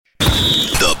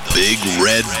Big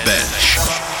Red Bench.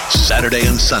 Saturday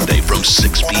and Sunday from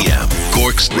 6 p.m.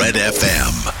 Cork's Red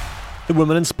FM. The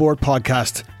Women in Sport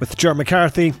podcast with Joan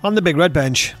McCarthy on the Big Red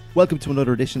Bench. Welcome to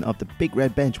another edition of the Big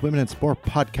Red Bench Women in Sport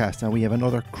podcast, and we have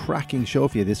another cracking show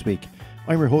for you this week.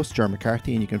 I'm your host, Joan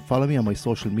McCarthy, and you can follow me on my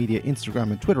social media Instagram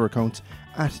and Twitter accounts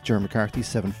at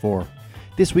JoanMcCarthy74.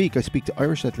 This week I speak to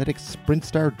Irish athletics sprint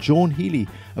star Joan Healy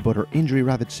about her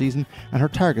injury-ravaged season and her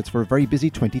targets for a very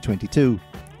busy 2022.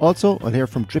 Also, I'll hear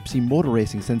from Dripsy motor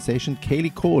racing sensation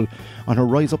Kayleigh on her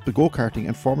rise up the go-karting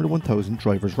and Formula 1000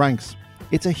 drivers' ranks.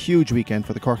 It's a huge weekend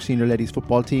for the Cork Senior Ladies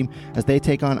football team as they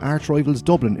take on arch-rivals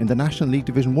Dublin in the National League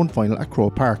Division 1 final at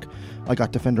Croke Park. I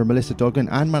got defender Melissa Duggan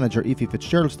and manager Ephie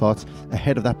Fitzgerald's thoughts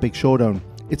ahead of that big showdown.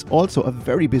 It's also a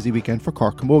very busy weekend for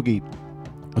Cork Camogie,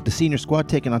 with the senior squad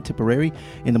taking on Tipperary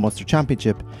in the Munster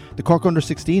Championship. The Cork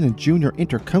Under-16 and Junior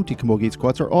Inter-County Camogie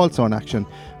squads are also in action,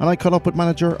 and I caught up with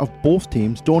manager of both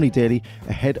teams, Donie Daly,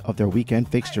 ahead of their weekend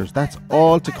fixtures. That's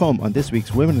all to come on this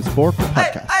week's Women in Sport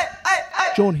podcast.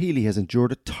 Joan Healy has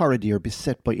endured a torrid year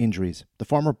beset by injuries. The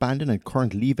former Bandon and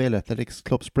current Lee Vale Athletics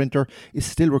Club sprinter is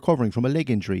still recovering from a leg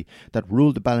injury that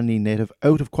ruled the Ballyneen native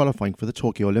out of qualifying for the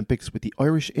Tokyo Olympics with the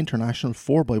Irish International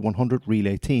 4x100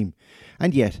 relay team.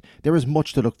 And yet, there is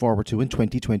much to look forward to in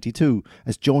 2022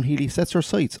 as Joan Healy sets her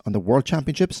sights on the World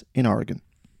Championships in Oregon.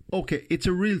 Okay, it's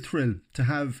a real thrill to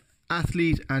have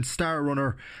athlete and star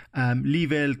runner, Lee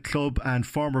Vale Club and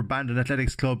former Bandon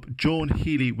Athletics Club, Joan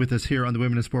Healy, with us here on the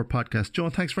Women in Sport podcast. Joan,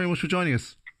 thanks very much for joining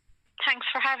us. Thanks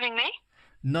for having me.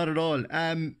 Not at all.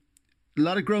 A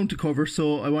lot of ground to cover,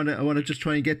 so I want to just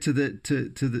try and get to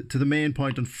the main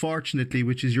point, unfortunately,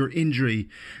 which is your injury.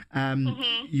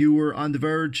 You were on the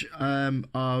verge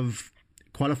of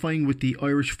qualifying with the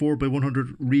Irish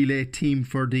 4x100 relay team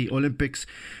for the Olympics,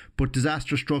 but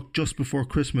disaster struck just before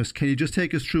Christmas. Can you just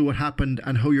take us through what happened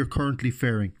and how you're currently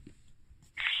faring?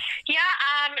 Yeah,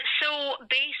 so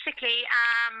basically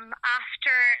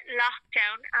after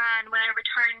lockdown and when I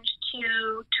returned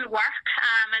to work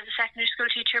as a secondary school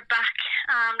teacher back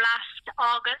last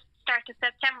August, start of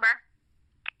September,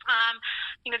 I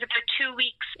think it was about 2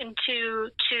 weeks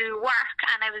into work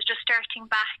and I was just starting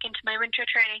back into my winter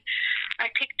training.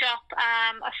 I picked up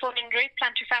a foot injury,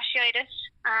 plantar fasciitis,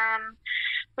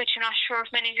 which I'm not sure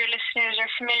if many of your listeners are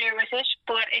familiar with it,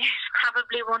 but it's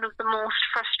probably one of the most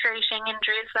frustrating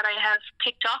injuries that I have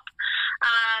picked up.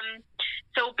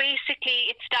 So basically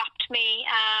it stopped me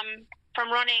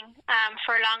from running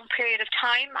for a long period of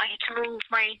time. I had to move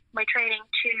my training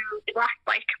to the watt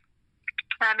bike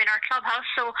in our clubhouse,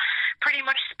 so pretty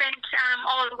much spent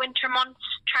all the winter months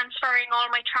transferring all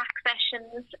my track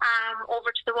sessions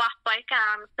over to the watt bike.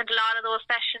 Spent a lot of those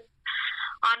sessions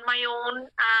on my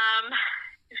own.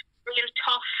 Real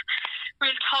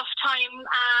tough time,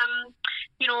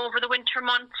 over the winter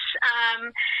months.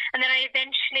 And then I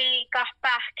eventually got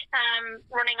back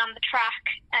running on the track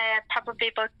probably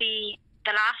about the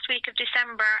last week of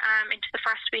December into the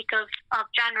first week of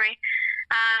January.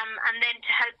 And then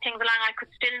to help things along, I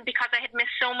could still, because I had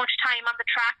missed so much time on the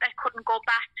track, I couldn't go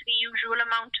back to the usual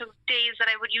amount of days that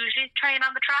I would usually train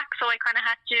on the track. So I kind of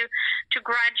had to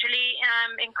gradually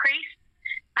increase.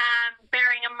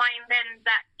 Bearing in mind then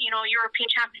that, European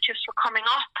Championships were coming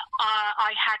up,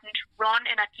 I hadn't run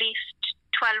in at least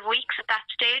 12 weeks at that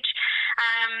stage.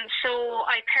 So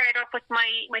I paired up with my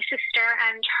sister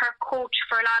and her coach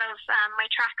for a lot of my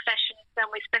track sessions, and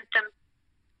we spent them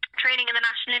training in the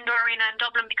National Indoor Arena in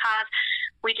Dublin because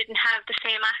we didn't have the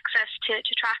same access to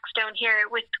tracks down here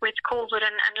with COVID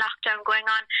and lockdown going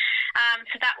on.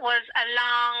 So that was a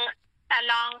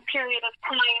long period of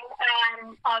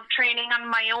time of training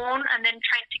on my own and then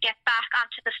trying to get back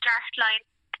onto the start line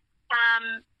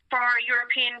for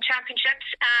European Championships.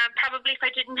 Probably if I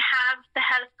didn't have the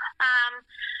help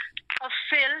of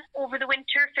Phil over the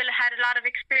winter. Phil had a lot of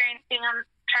experience being on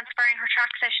transferring her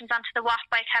track sessions onto the watt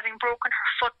bike, having broken her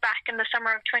foot back in the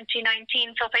summer of 2019.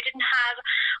 So if I didn't have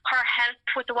her help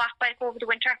with the watt bike over the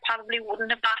winter, I probably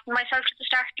wouldn't have gotten myself to the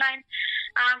start line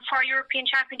for European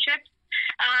Championships.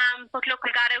 But look,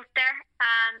 I got out there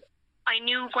and I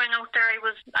knew going out there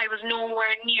I was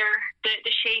nowhere near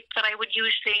the shape that I would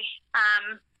usually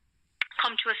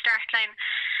come to a start line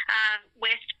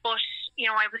with, but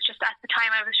I was just, at the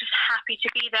time, I was just happy to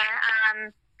be there.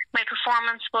 My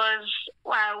performance was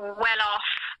well off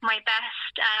my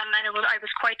best, and I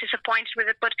was quite disappointed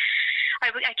with it. But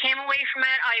I came away from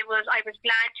it. I was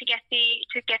glad to get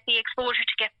the exposure,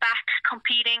 to get back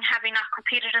competing, having not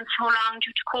competed in so long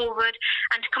due to COVID,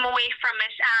 and to come away from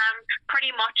it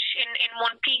pretty much in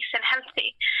one piece and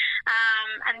healthy.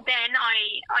 And then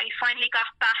I finally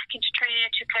got back into training.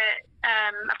 It took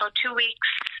about 2 weeks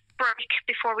break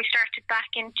before we started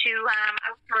back into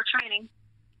outdoor training.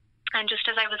 And just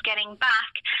as I was getting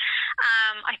back,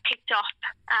 I picked up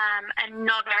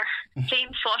another,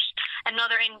 same foot,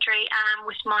 another injury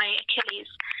with my Achilles.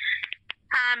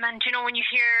 And you know, when you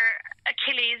hear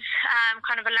Achilles,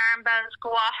 kind of alarm bells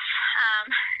go off,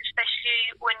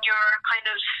 especially when you're kind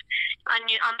of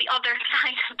on the other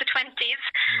side of the 20s.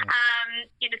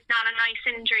 It's not a nice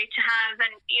injury to have,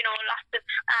 and you know, lots of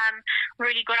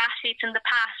really good athletes in the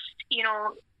past, you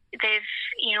know, they've,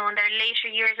 you know, in their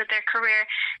later years of their career,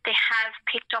 they have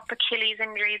picked up Achilles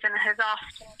injuries, and it has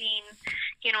often been,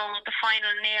 you know, the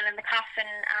final nail in the coffin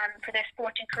for their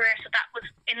sporting career. So that was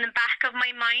in the back of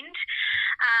my mind.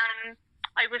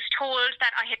 I was told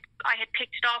that I had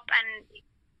picked it up and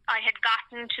I had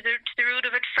gotten to the root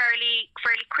of it fairly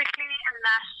quickly, and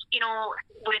that, you know,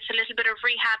 with a little bit of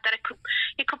rehab, that it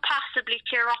could possibly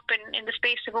clear up in the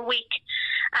space of a week.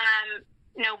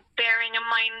 Now, bearing in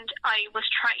mind, I was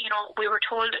we were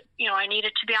told, you know, I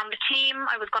needed to be on the team.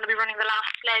 I was going to be running the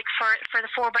last leg for the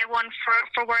 4x1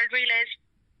 for World Relays,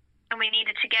 and we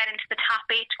needed to get into the top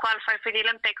 8 to qualify for the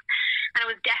Olympics. And it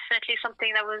was definitely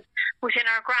something that was within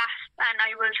our grasp, and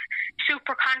I was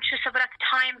super conscious of it at the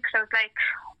time, because I was like,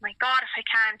 oh my God, if I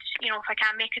can't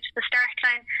make it to the start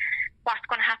line, what's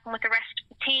going to happen with the rest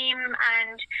of the team?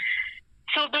 And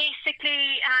so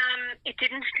basically, it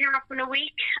didn't clear up in a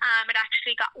week. It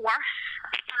actually got worse,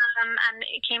 and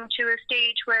it came to a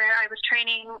stage where I was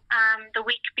training the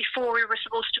week before we were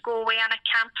supposed to go away on a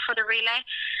camp for the relay.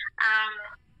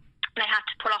 And I had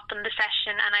to pull up in the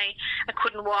session, and I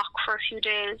couldn't walk for a few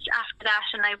days after that,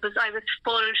 and I was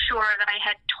full sure that I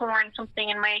had torn something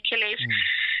in my Achilles.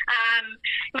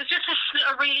 It was just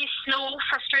a really slow,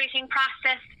 frustrating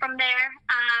process from there.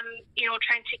 You know,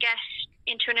 trying to get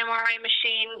into an MRI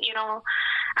machine. You know,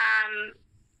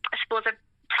 I suppose I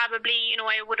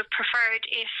would have preferred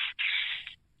if,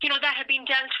 you know, that had been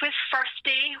dealt with first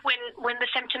day when the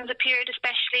symptoms appeared,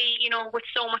 especially, you know, with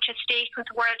so much at stake with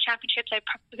the World Championships.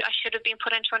 I should have been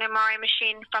put into an MRI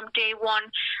machine from day one.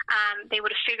 They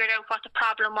would have figured out what the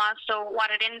problem was. So what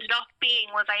it ended up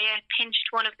being was I had pinched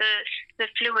one of the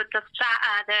fluids of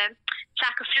the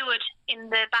sac of fluid in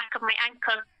the back of my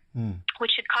ankle,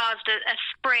 which had caused a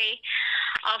spray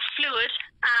of fluid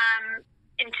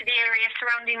into the area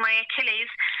surrounding my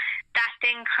Achilles. That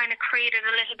then kind of created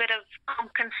a little bit of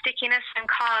gunk and stickiness and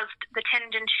caused the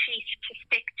tendon sheath to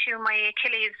stick to my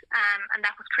Achilles, and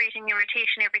that was creating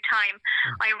irritation every time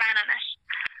I ran on it.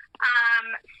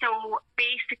 So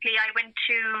basically I went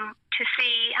to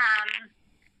see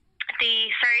the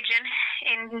surgeon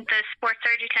in the sports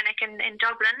surgery clinic in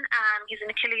Dublin. He's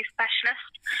an Achilles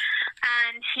specialist,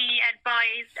 and he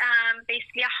advised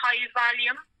basically a high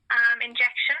volume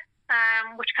injection,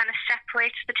 which kind of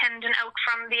separates the tendon out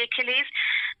from the Achilles,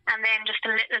 and then just a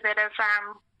little bit of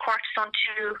cortisone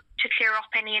to clear up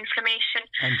any inflammation.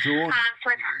 And Joan,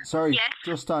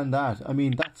 just on that, I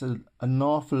mean, that's an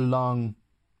awful long,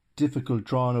 difficult,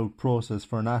 drawn-out process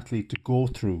for an athlete to go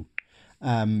through.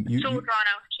 Drawn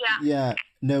out, yeah. Yeah.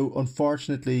 Now,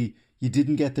 unfortunately, you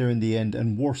didn't get there in the end,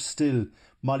 and worse still,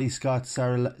 Molly Scott,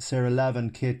 Sarah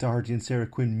Lavin, Kate Doherty and Sarah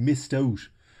Quinn missed out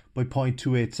by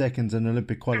 0.28 seconds in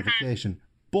Olympic qualification.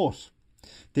 But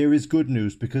there is good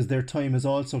news, because their time has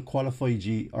also qualified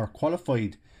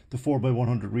the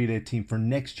 4x100 relay team for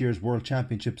next year's World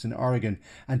Championships in Oregon,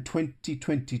 and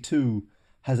 2022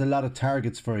 has a lot of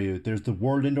targets for you. There's the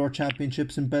World Indoor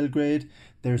Championships in Belgrade,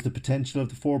 there's the potential of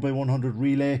the 4x100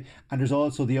 relay, and there's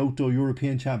also the Outdoor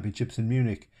European Championships in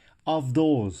Munich. Of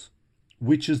those,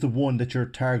 which is the one that you're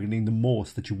targeting the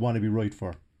most, that you want to be right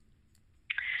for?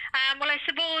 Well, I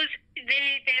suppose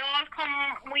they all come,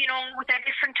 you know, with their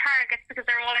different targets, because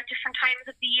they're all at different times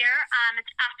of the year.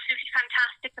 It's absolutely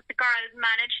fantastic that the girls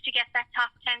managed to get that top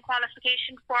 10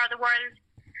 qualification for the World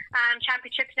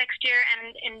Championships next year,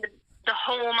 and in the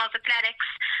home of athletics,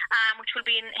 which will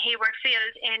be in Hayward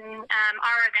Field in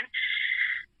Oregon.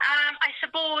 I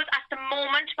suppose at the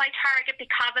moment my target,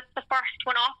 because it's the first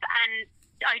one up, and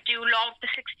I do love the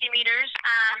 60 metres,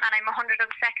 and I'm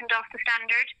 102nd off the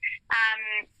standard.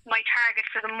 My target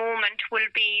for the moment will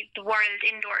be the World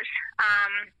Indoors.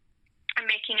 I'm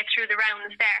making it through the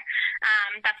rounds there.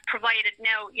 That's provided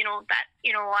now, you know, that,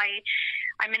 you know,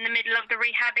 I'm in the middle of the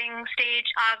rehabbing stage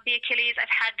of the Achilles.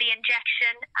 I've had the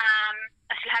injection.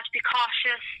 I still have to be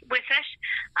cautious with it.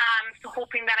 So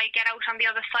hoping that I get out on the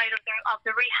other side of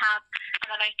the rehab, and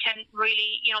that I can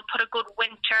really, you know, put a good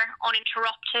winter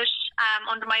uninterrupted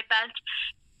under my belt.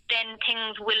 then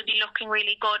things will be looking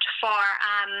really good for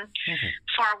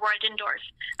World Indoors.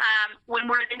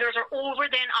 When World Indoors are over,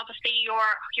 then obviously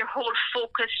your whole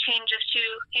focus changes to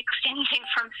extending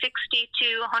from 60 to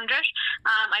 100.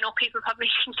 I know people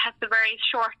probably think that's a very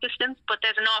short distance, but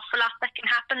there's an awful lot that can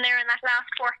happen there in that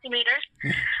last 40 metres.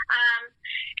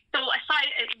 So aside,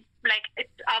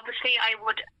 obviously I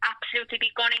would absolutely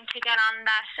be gunning to get on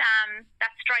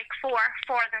that strike for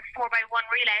the 4x1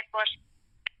 relay, but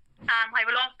I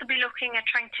will also be looking at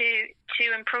trying to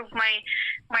improve my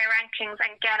rankings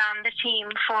and get on the team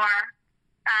for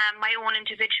my own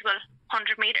individual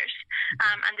 100 metres,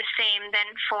 and the same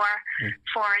then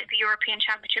for the European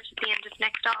Championships at the end of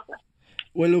next August.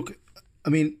 Well, look, I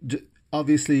mean,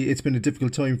 obviously it's been a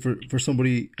difficult time for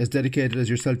somebody as dedicated as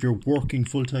yourself. You're working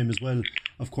full time as well,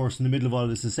 of course, in the middle of all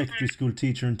this, a secondary school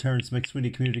teacher in Terence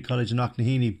McSweeney Community College in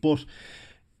Knocknaheeny. But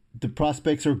the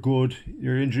prospects are good.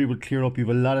 Your injury will clear up. You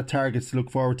have a lot of targets to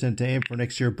look forward to and to aim for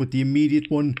next year. But the immediate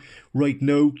one right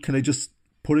now, can I just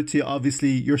put it to you,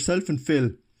 obviously yourself and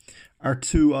Phil are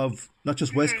two of not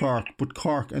just West Cork, but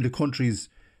Cork and the country's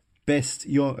best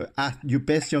young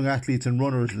athletes and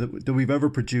runners that we've ever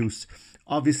produced.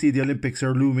 Obviously the Olympics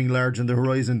are looming large on the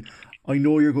horizon. I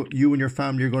know you and your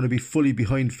family are going to be fully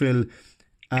behind Phil.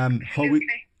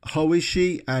 How is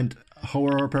she, and how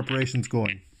are her preparations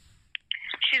going?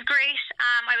 She's great.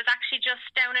 I was actually just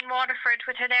down in Waterford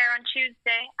with her there on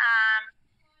Tuesday.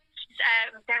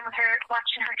 Down with her,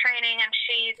 watching her training, and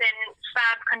she's in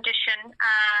fab condition,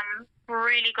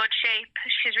 really good shape.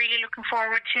 She's really looking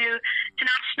forward to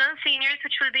national seniors,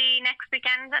 which will be next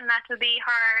weekend, and that will be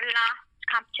her last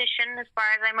competition, as far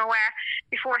as I'm aware,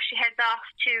 before she heads off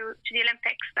to the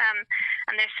Olympics.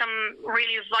 And there's some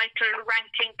really vital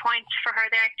ranking points for her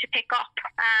there to pick up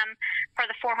for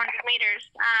the 400 metres.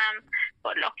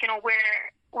 But look,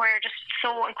 we're just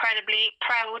so incredibly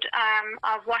proud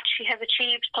of what she has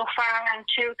achieved so far, and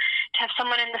to have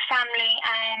someone in the family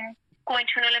going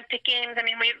to an Olympic Games. I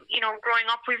mean, growing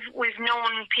up, we've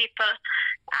known people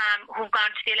who've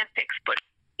gone to the Olympics, but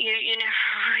you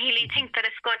never really think that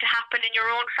it's going to happen in your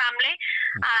own family.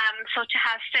 So to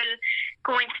have Phil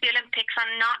going to the Olympics on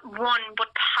not one but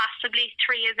possibly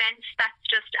 3 events, that's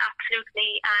just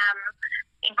absolutely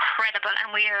incredible,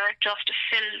 and we are just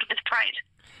filled with pride.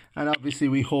 And obviously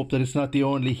we hope that it's not the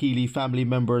only Healy family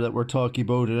member that we're talking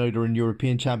about, either in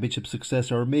European Championship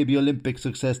success or maybe Olympic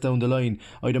success down the line.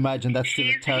 I'd imagine that's still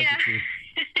a target for you.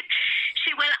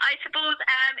 She will, I suppose,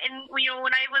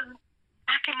 when I was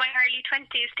back in my early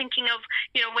 20s thinking of,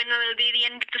 when it will be the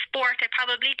end of the sport, I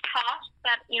probably thought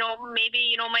that,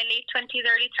 maybe, my late 20s,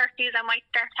 early 30s, I might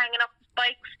start hanging up the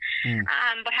spikes.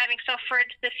 But having suffered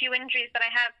the few injuries that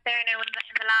I have there now in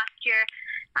the last year,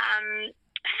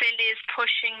 Phil is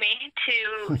pushing me to,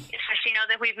 especially now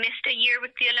that we've missed a year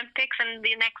with the Olympics, and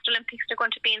the next Olympics are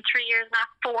going to be in 3 years, not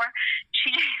 4.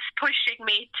 She is pushing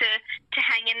me to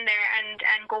hang in there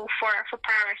and go for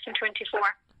Paris in 24.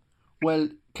 Well,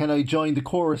 can I join the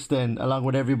chorus then, along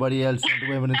with everybody else on the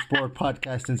Women in Sport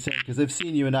podcast, and say, because I've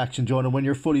seen you in action, Joan, and when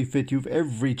you're fully fit, you've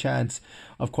every chance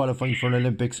of qualifying for an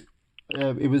Olympics.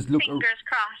 Fingers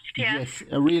crossed, yeah. Yes,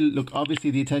 a real look.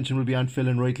 Obviously, the attention will be on Phil,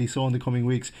 and rightly so, in the coming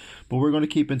weeks. But we're going to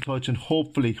keep in touch, and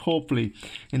hopefully,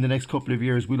 in the next couple of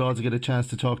years, we'll also get a chance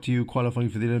to talk to you qualifying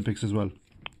for the Olympics as well.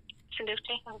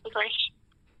 Absolutely, that would be great.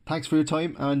 Thanks for your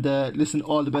time, and listen,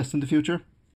 all the best in the future.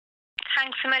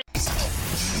 Thanks a million.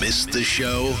 Missed the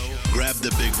show? Grab the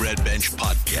Big Red Bench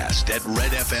podcast at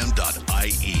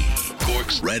redfm.ie.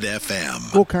 Cork's Red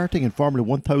FM. Go-karting and Formula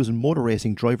 1000 motor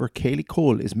racing driver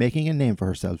Kayleigh is making a name for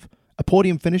herself. A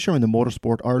podium finisher in the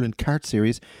Motorsport Ireland kart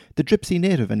series, the Dripsey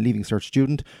native and Leaving Cert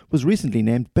student was recently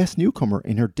named Best Newcomer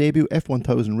in her debut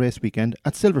F1000 race weekend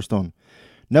at Silverstone.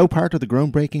 Now part of the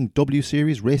groundbreaking W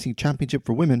Series Racing Championship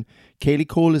for Women,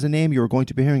 Kayleigh is a name you are going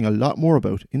to be hearing a lot more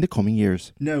about in the coming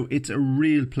years. Now, it's a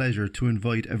real pleasure to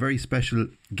invite a very special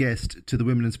guest to the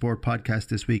Women in Sport podcast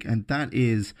this week, and that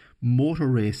is motor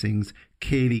racing's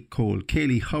Kayleigh Cole.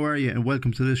 Kayleigh, how are you, and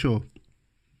welcome to the show.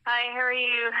 Hi, how are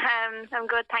you? I'm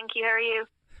good, thank you. How are you?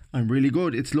 I'm really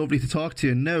good. It's lovely to talk to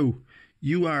you. Now,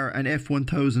 you are an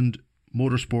F1000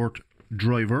 motorsport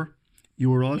driver. You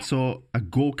were also a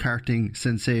go-karting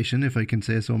sensation, if I can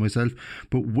say so myself.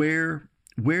 But where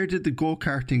did the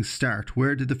go-karting start?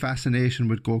 Where did the fascination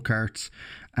with go-karts,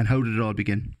 and how did it all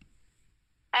begin?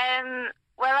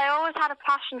 Well, I always had a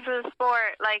passion for the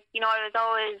sport. I was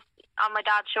always on my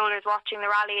dad's shoulders watching the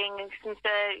rallying since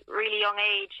a really young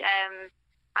age.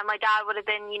 And my dad would have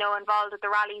been, involved with the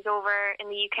rallies over in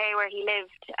the UK where he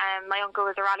lived. My uncle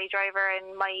was a rally driver,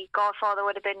 and my godfather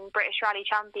would have been British rally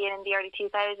champion in the early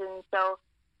 2000s. So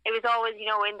it was always,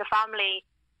 in the family.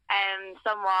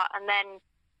 somewhat. And then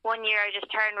one year I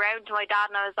just turned around to my dad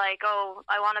and I was like, oh,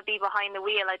 I want to be behind the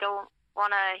wheel. I don't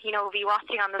want to, be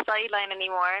watching on the sideline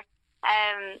anymore.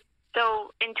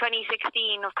 So in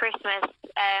 2016 of Christmas,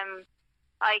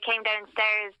 I came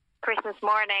downstairs Christmas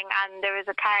morning and there was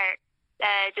a car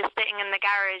just sitting in the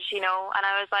garage, and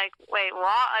I was like, wait,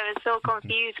 what? I was so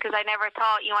confused because I never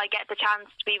thought, I'd get the chance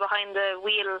to be behind the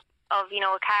wheel of,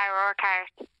 a car or a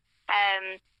cart.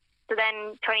 So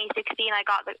then 2016 I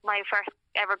got my first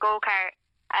ever go-kart.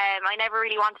 I never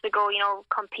really wanted to go,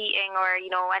 competing or,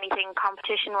 anything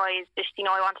competition-wise. Just,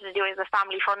 I wanted to do it as a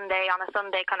family fun day on a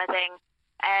Sunday kind of thing.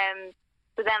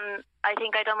 So then I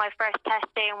think I done my first test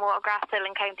day in Watergrasshill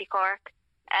in County Cork.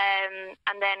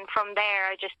 And then from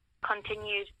there I just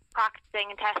continued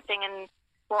practicing and testing in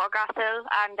Watergrasshill.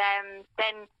 And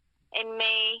then in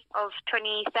May of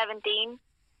 2017,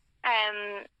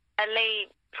 a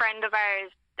late friend of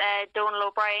ours, Donal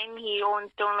O'Brien, he owns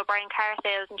Donal O'Brien Car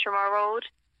Sales in Tramore Road.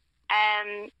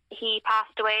 He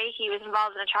passed away. He was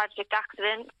involved in a tragic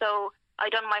accident, so I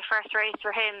done my first race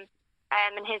for him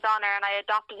in his honour, and I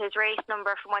adopted his race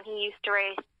number from when he used to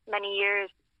race many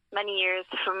years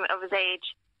from of his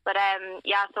age. But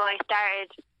so I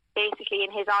started basically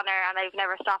in his honour, and I've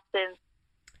never stopped since.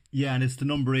 Yeah, and it's the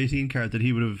number 18 card that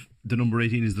he would have. The number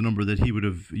 18 is the number that he would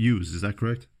have used. Is that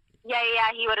correct? Yeah,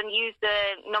 he would have used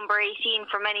the number 18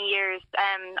 for many years.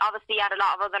 Obviously, he had a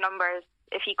lot of other numbers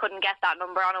if he couldn't get that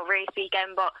number on a race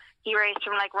weekend, but he raced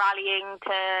from like rallying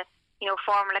to,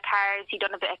 Formula cars. He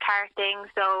done a bit of karting,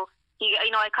 so he,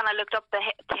 I kind of looked up to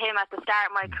him at the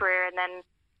start of my career, and then,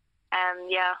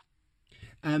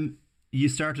 You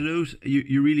started out,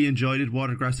 you really enjoyed it,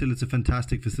 Watergrasshill. It's a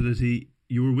fantastic facility.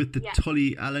 You were with the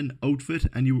Tully Allen outfit,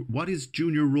 and what is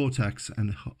junior Rotax,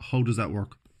 and how does that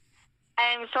work?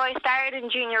 So I started in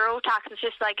junior Rotax. It's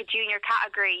just like a junior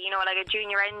category, like a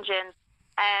junior engine.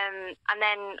 And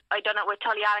then I done it with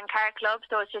Tully Allen Car Club,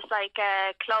 so it's just like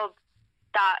a club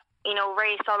that,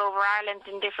 race all over Ireland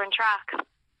in different tracks.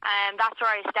 That's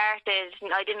where I started.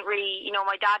 I didn't really,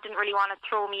 my dad didn't really want to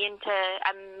throw me into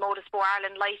a Motorsport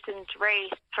Ireland licensed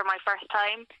race for my first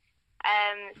time.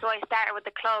 So I started with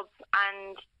the club,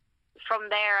 and from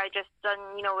there I just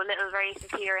done, little races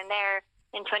here and there.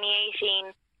 In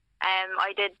 2018,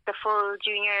 I did the full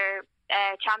junior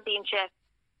championship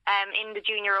in the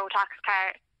junior Rotax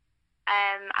kart.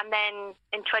 And then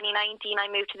in 2019 I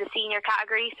moved to the senior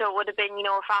category, so it would have been,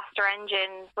 a faster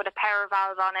engine with a power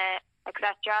valve on it,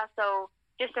 etc. So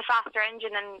just a faster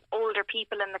engine, and older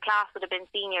people in the class would have been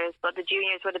seniors, but the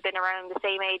juniors would have been around the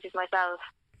same age as myself.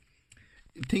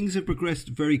 Things have progressed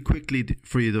very quickly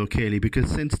for you though, Kayleigh, because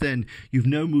since then you've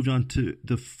now moved on to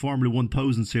the Formula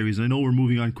 1000 series. I know we're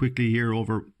moving on quickly here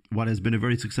over what has been a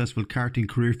very successful karting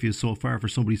career for you so far for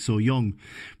somebody so young.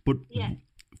 But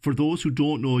for those who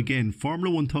don't know, again, Formula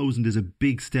 1000 is a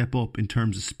big step up in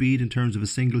terms of speed, in terms of a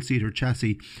single-seater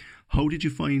chassis. How did you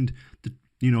find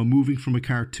moving from a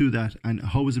kart to that, and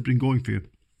how has it been going for you?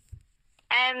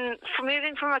 For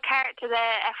moving from a kart to the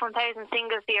F1000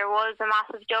 single-seater was a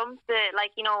massive jump.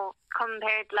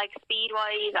 Compared to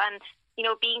speed-wise, and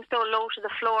being so low to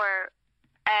the floor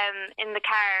in the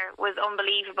car was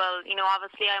unbelievable.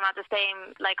 Obviously I'm at the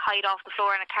same height off the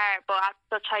floor in a car, but at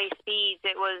such high speeds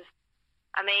it was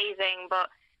amazing. But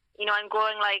I'm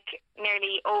going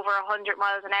nearly over 100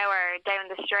 miles an hour down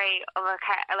the straight of a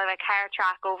car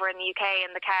track over in the UK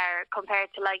in the car, compared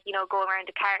to going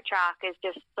around a kart track is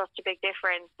just such a big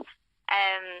difference.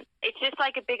 It's just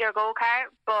like a bigger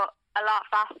go-kart, but a lot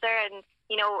faster. And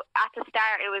at the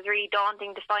start it was really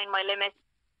daunting to find my limits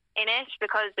in it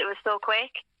because it was so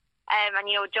quick. And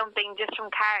jumping just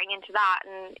from karting into that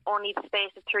in only the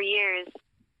space of 3 years,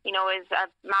 is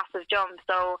a massive jump.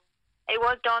 So it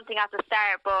was daunting at the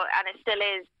start, and it still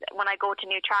is when I go to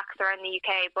new tracks around the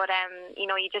UK. But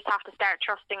you just have to start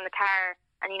trusting the car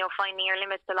and finding your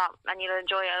limits a lot, and you'll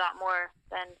enjoy it a lot more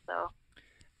then. So,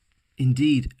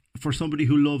 indeed, for somebody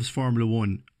who loves Formula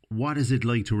One, what is it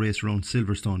like to race around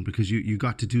Silverstone? Because you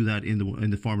got to do that in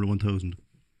the Formula 1000.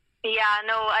 Yeah,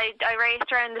 no, I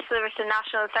raced around the Silverstone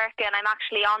National Circuit, and I'm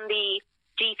actually on the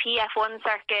GP F1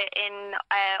 circuit in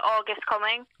August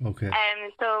coming. Okay.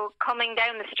 So coming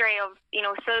down the straight of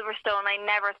Silverstone, I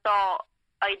never thought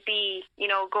I'd be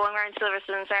going around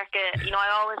Silverstone circuit. I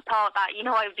always thought that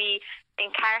I'd be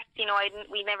in karts.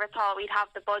 We never thought we'd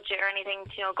have the budget or anything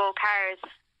to go cars.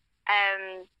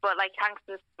 But thanks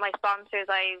to my sponsors,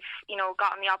 I've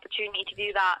gotten the opportunity to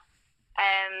do that.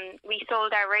 We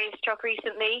sold our race truck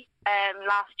recently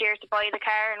last year to buy the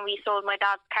car, and we sold my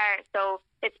dad's car, so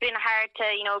it's been hard to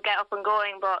get up and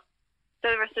going, but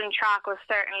Silverstone track was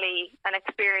certainly an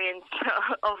experience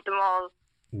of them all.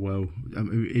 Wow,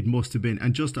 it must have been.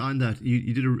 And just on that,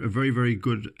 you did a very, very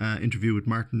good interview with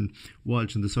Martin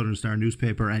Walsh in the Southern Star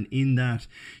newspaper, and in that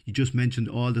you just mentioned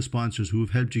all the sponsors who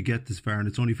have helped you get this far, and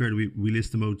it's only fair that we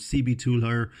list them out. CB Tool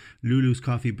Hire, Lulu's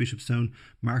Coffee, Bishopstown,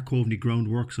 Mark Coveney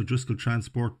Groundworks, O'Driscoll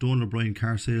Transport, Donald O'Brien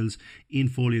Car Sales, Ian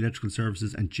Foley Electrical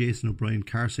Services and Jason O'Brien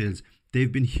Car Sales.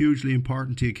 They've been hugely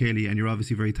important to you, Kayleigh, and you're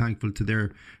obviously very thankful to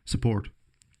their support.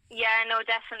 Yeah, no,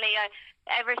 definitely.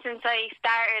 Ever since I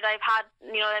started, I've had,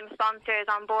 them sponsors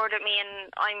on board with me,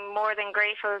 and I'm more than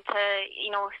grateful to,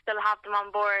 still have them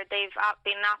on board. They've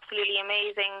been absolutely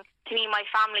amazing to me and my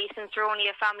family, since we're only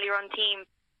a family-run team.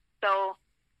 So,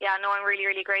 yeah, no, I'm really,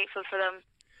 really grateful for them.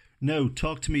 Now,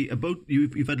 talk to me about,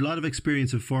 you've had a lot of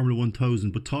experience of Formula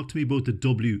 1000, but talk to me about the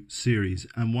W Series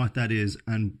and what that is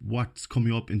and what's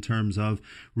coming up in terms of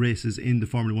races in the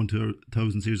Formula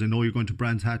 1000 Series. I know you're going to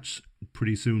Brands Hatch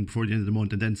pretty soon, before the end of the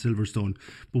month, and then Silverstone.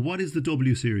 But what is the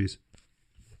W Series?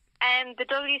 The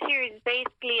W Series is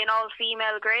basically an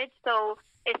all-female grid, so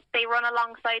they run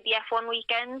alongside the F1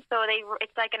 weekend, so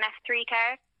it's like an F3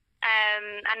 car,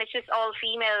 and it's just all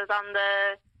females on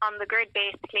the grid,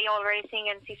 basically, all racing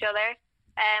against each other.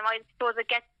 I suppose it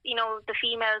gets, the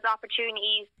females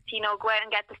opportunities to, go out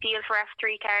and get the feel for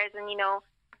F3 cars and,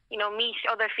 meet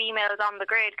other females on the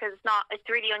grid, because it's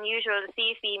really unusual to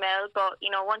see a female, but,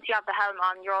 once you have the helmet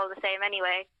on, you're all the same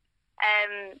anyway.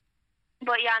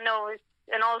 But yeah, no, it's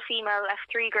an all-female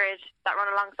F3 grid that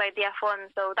run alongside the F1,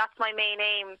 so that's my main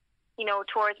aim,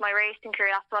 towards my racing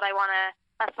career.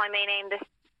 That's my main aim,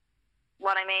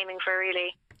 what I'm aiming for,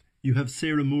 really. You have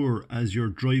Sarah Moore as your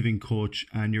driving coach,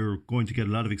 and you're going to get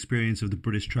a lot of experience of the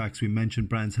British tracks. We mentioned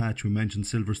Brands Hatch, we mentioned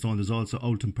Silverstone, there's also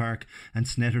Oulton Park and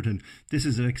Snetterton. This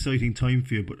is an exciting time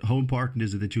for you, but how important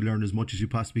is it that you learn as much as you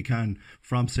possibly can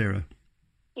from Sarah?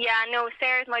 Yeah, no,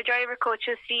 Sarah's my driver coach.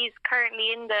 She's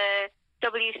currently in the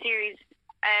W Series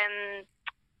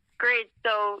grid,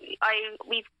 so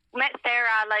we've met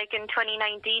Sarah in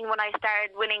 2019 when I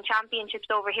started winning championships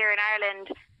over here in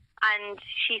Ireland. And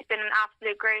she's been an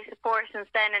absolute great support since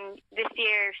then. And this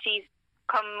year she's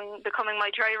becoming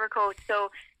my driver coach. So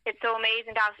it's so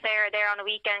amazing to have Sarah there on a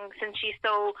weekend, since she's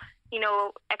so,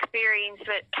 experienced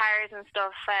with cars and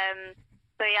stuff.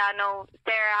 So yeah, no,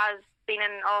 Sarah has been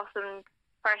an awesome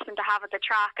person to have at the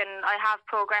track, and I have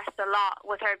progressed a lot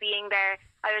with her being there.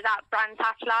 I was at Brands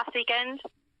Hatch last weekend,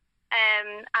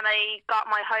 and I got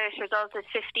my highest result as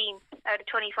 15th out of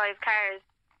 25 cars.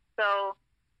 So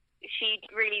she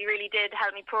really, really did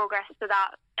help me progress to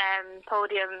that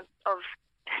podium of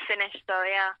finish. So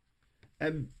yeah.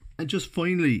 And just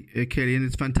finally, Kayleigh, and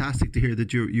it's fantastic to hear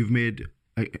that you've made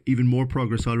even more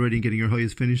progress already in getting your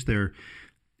highest finish there.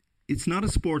 It's not a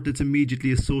sport that's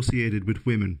immediately associated with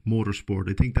women, motorsport.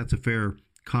 I think that's a fair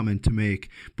comment to make,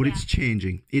 but It's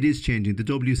changing. It is changing. The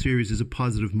W Series is a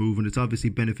positive move, and it's obviously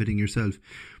benefiting yourself.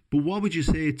 But what would you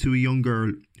say to a young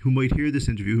girl who might hear this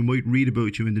interview, who might read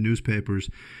about you in the newspapers?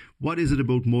 What is it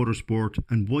about motorsport,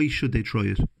 and why should they try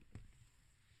it?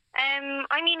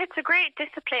 It's a great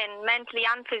discipline, mentally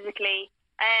and physically.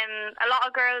 A lot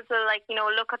of girls will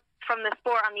look at from the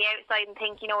sport on the outside and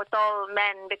think, it's all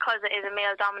men because it is a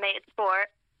male-dominated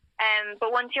sport.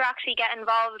 But once you actually get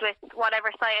involved with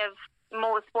whatever side of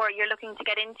motorsport you're looking to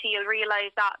get into, you'll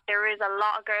realise that there is a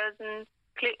lot of girls involved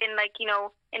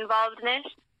in it.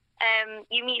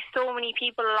 You meet so many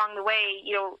people along the way.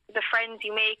 The friends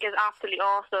you make is absolutely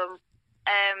awesome.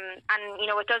 And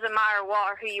it doesn't matter what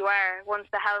or who you are. Once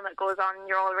the helmet goes on,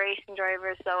 you're all racing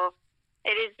drivers. So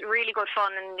it is really good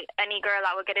fun, and any girl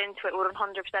that would get into it would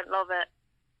 100% love it.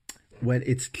 Well,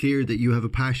 it's clear that you have a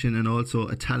passion and also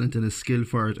a talent and a skill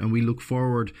for it, and we look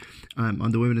forward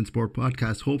on the Women in Sport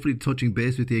podcast, hopefully touching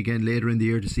base with you again later in the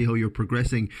year to see how you're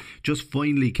progressing. Just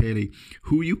finally, Kayleigh,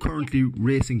 who are you currently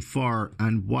racing for,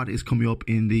 and what is coming up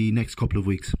in the next couple of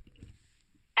weeks?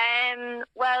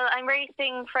 Well, I'm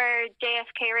racing for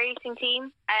JFK Racing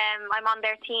Team. I'm on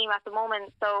their team at the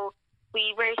moment, so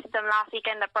we raced them last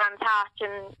weekend at Brands Hatch,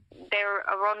 and they're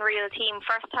a unreal team.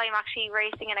 First time actually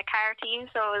racing in a car team,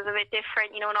 so it was a bit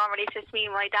different. Normally it's just me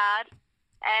and my dad.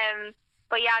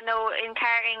 But yeah, no, in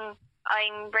karting,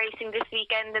 I'm racing this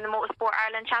weekend in the Motorsport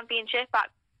Ireland Championship at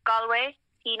Galway,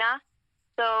 Tina.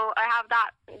 So I have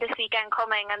that this weekend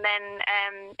coming, and then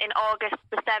in August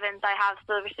the 7th I have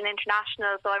Silverstone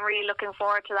International, so I'm really looking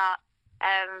forward to that.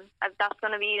 That's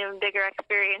going to be an even bigger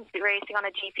experience, racing on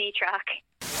a GP track.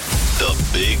 The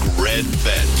Big Red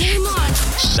Bench. Come on.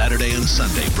 Saturday and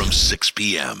Sunday from 6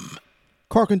 p.m.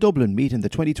 Cork and Dublin meet in the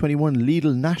 2021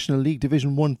 Lidl National League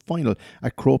Division 1 final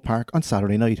at Croke Park on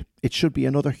Saturday night. It should be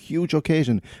another huge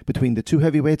occasion between the two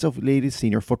heavyweights of ladies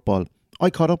senior football. I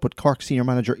caught up with Cork senior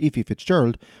manager Ephie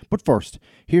Fitzgerald, but first,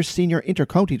 here's senior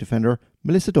inter-county defender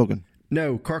Melissa Duggan.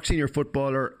 Now, Cork senior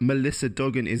footballer Melissa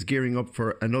Duggan is gearing up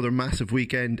for another massive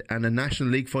weekend and a National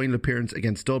League final appearance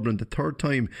against Dublin, the third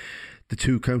time the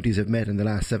two counties have met in the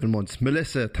last 7 months.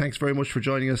 Melissa, thanks very much for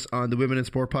joining us on the Women in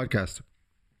Sport podcast.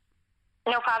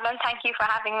 No problem. Thank you for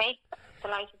having me.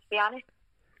 Delighted to be on it.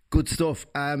 Good stuff.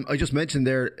 I just mentioned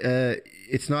there,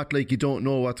 it's not like you don't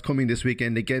know what's coming this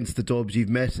weekend against the Dubs. You've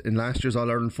met in last year's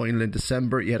All-Ireland final in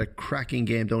December. You had a cracking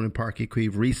game down in Páirc Uí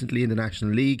Chaoimh recently in the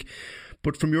National League.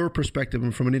 But from your perspective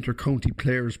and from an inter-county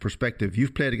player's perspective,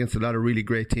 you've played against a lot of really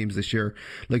great teams this year,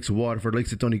 likes of Waterford,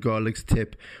 likes of Donegal, likes of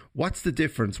Tip. What's the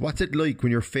difference? What's it like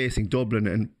when you're facing Dublin,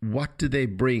 and what do they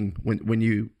bring when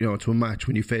you to a match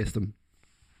when you face them?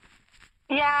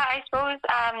 Yeah, I suppose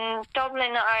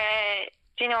Dublin are,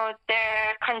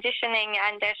 their conditioning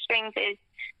and their strength is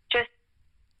just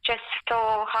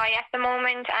so high at the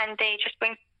moment, and they just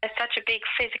bring such a big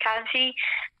physicality,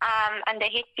 and the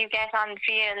hits you get on the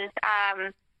field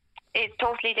is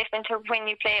totally different to when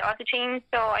you play other teams.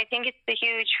 So I think it's the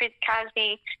huge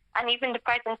physicality and even the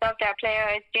presence of their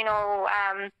players,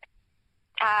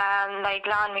 like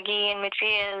Lon McGee in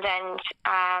midfield and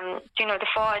the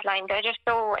forward line. They're just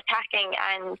so attacking,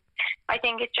 and I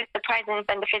think it's just the presence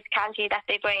and the physicality that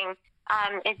they bring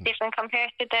is different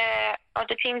compared to the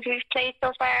other teams we've played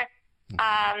so far.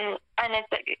 And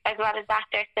as well as that,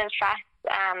 they're still fast.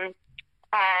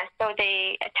 So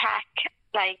they attack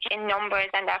like in numbers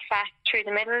and are fast through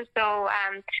the middle. So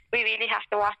we really have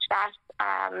to watch that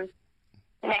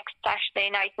next Saturday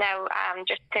night now,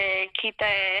 just to keep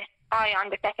the eye on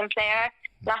the second player,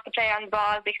 not the player on the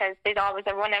ball, because there's always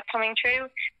a runner coming through.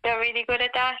 They're really good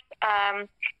at that.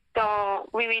 So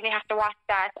we really have to watch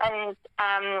that. And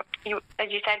as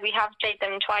you said, we have played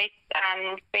them twice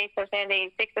in space of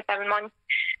nearly 6 or 7 months.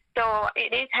 So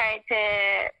it is hard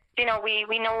to,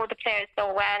 we know the players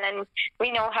so well and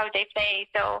we know how they play.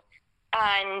 So,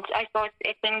 and I suppose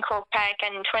it's in Cork Park,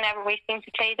 and whenever we seem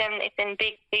to play them, it's in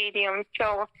big stadiums.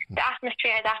 So the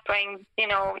atmosphere that brings,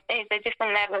 is a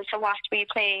different level to what we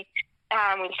play.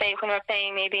 We'll say when we're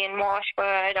playing maybe in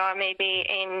Motorsport or maybe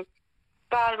in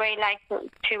Galway like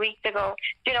 2 weeks ago.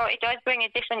 It does bring a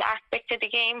different aspect to the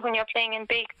game when you're playing in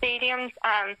big stadiums,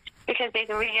 because there's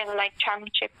a real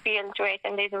championship feel to it,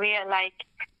 and there's a real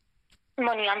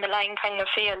money on the line kind of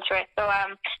feel to it. So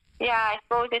I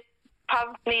suppose it's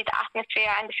probably the atmosphere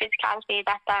and the physicality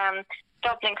that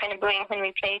Dublin kind of bring when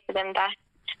we play to them that's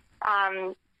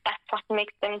what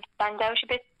makes them stand out a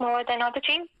bit more than other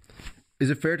teams. Is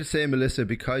it fair to say, Melissa,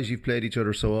 because you've played each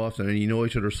other so often and you know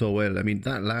each other so well,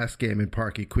 that last game in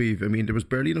Páirc Uí Chaoimh, there was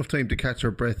barely enough time to catch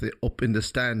our breath up in the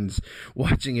stands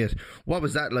watching it. What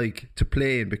was that like to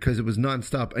play in? Because it was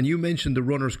non-stop. And you mentioned the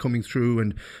runners coming through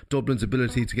and Dublin's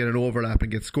ability to get an overlap and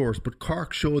get scores, but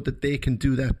Cork showed that they can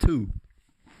do that too.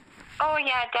 Oh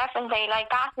yeah, definitely.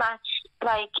 That match,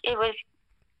 it was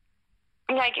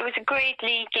a great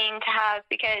league game to have,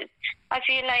 because I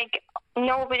feel like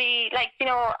nobody,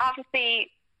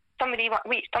 obviously somebody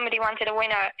wanted a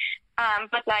winner,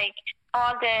 but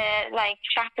all the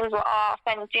shackles were off,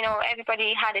 and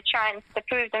everybody had a chance to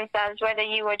prove themselves, whether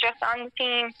you were just on the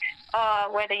team or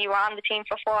whether you were on the team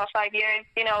for 4 or 5 years,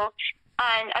 And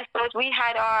I suppose we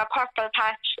had our purple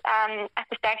patch at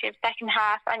the start of the second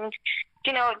half, and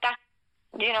that.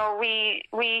 You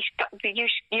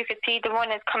could see the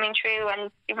runners coming through,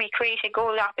 and we created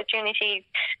goal opportunities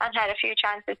and had a few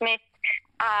chances missed.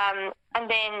 And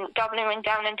then Dublin went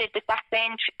down and did the exact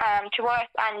same to us,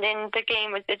 and then the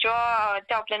game was a draw, or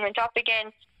Dublin went up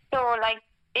again. So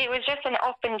it was just an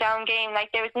up and down game.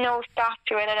 There was no stop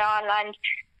to it at all, and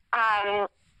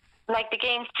the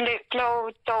game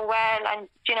flowed so well, and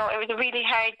it was a really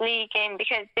hard league game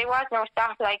because there was no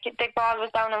stop. The ball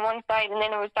was down on one side and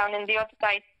then it was down on the other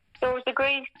side. So it was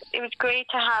great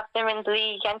to have them in the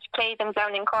league and to play them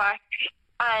down in Cork.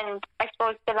 And I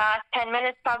suppose the last 10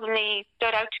 minutes probably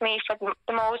stood out to me for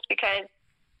the most, because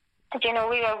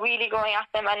we were really going at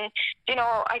them, and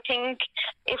I think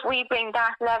if we bring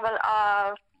that level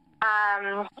of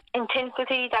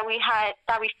intensity that we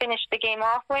finished the game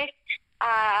off with,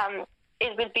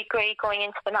 it will be great going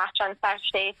into the match on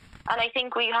Saturday. And I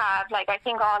think we have, I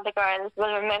think all the girls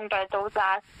will remember those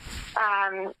last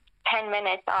 10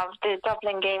 minutes of the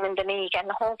Dublin game in the league,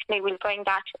 and hopefully we'll bring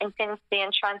that intensity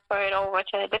and transfer it over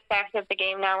to the start of the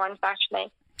game now on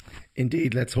Saturday.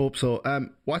 Indeed, let's hope so.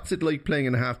 What's it like playing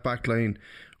in a half-back line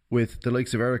with the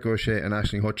likes of Erica O'Shea and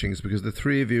Aisling Hutchings, because the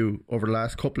three of you, over the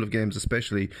last couple of games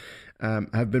especially,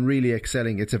 have been really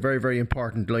excelling. It's a very, very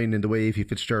important line in the way Ephie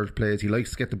Fitzgerald plays. He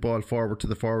likes to get the ball forward to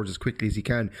the forwards as quickly as he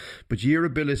can, but your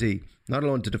ability, not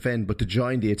alone to defend, but to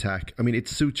join the attack, I mean, it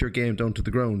suits your game down to the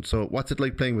ground. So what's it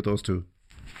like playing with those two?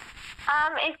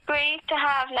 It's great to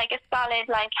have like a solid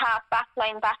half back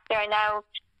line back there now.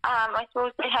 I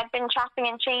suppose they had been chopping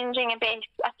and changing a bit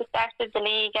at the start of the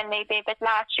league and maybe a bit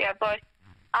last year, but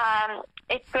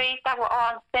it's great that we're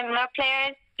all similar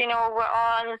players. You know,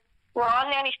 we're all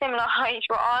nearly similar height,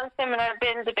 we're all similar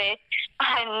build a bit,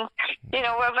 and you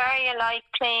know, we're very alike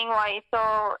playing wise.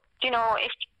 So you know,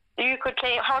 if you could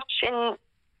play Hutch in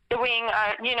the wing,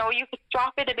 or you know, you could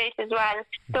drop it a bit as well.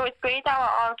 So it's great that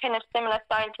we're all kind of similar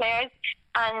style players,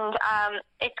 and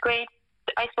it's great.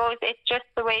 I suppose it's just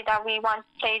the way that we want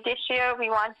to play this year. We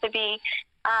want to be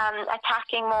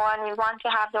attacking more, and we want to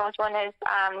have those runners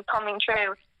coming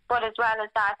through. But as well as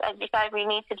that, as you said, we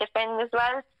need to defend as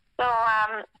well. So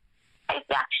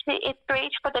it's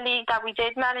great for the league that we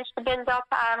did manage to build up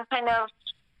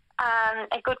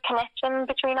a good connection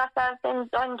between ourselves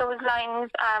on those lines.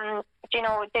 You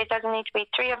know, there doesn't need to be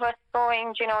three of us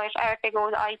going. You know, if Erica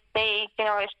goes, I stay. You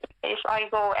know, if I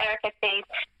go, Erica stays.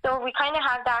 So we kind of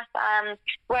have that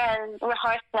well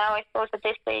rehearsed now, I suppose, at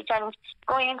this stage. And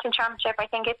going into the championship, I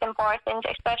think it's important,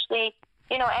 especially,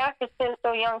 you know, Erica's still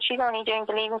so young. She's only doing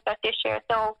the leaving stuff this year.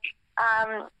 So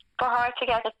for her to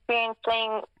get experience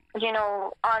playing, you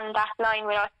know, on that line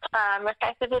with us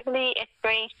repetitively, it's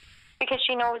great, because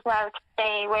she knows now to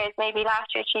stay, whereas maybe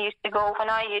last year she used to go when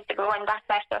I used to go, and that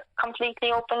left us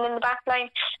completely open in the back line.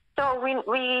 So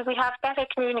we have better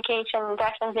communication,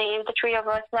 definitely, the three of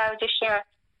us now this year.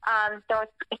 So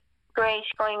it's great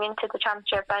going into the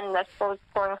championship, and I suppose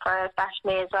going for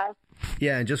Saturday as well.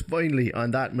 Yeah, and just finally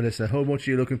on that, Melissa, how much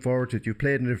are you looking forward to it? You've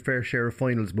played in a fair share of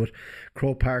finals, but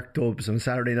Croke Park Dubs on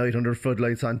Saturday night under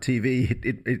floodlights on TV,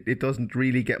 it doesn't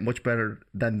really get much better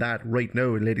than that right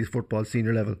now in ladies football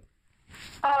senior level.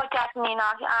 Oh, definitely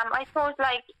not. I suppose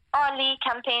our league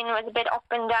campaign was a bit up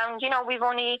and down. You know,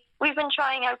 we've been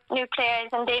trying out new players,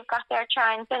 and they've got their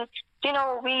chance, and you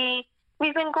know,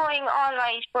 we've been going all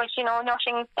right, but you know,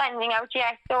 nothing standing out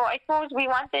yet. So I suppose we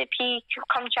want to peak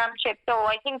come championship. So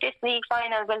I think this league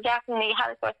final will definitely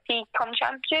help us peak come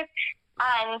championship.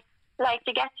 And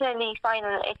to get to the league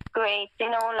final, it's great.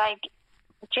 You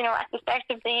know, at the start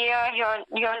of the year,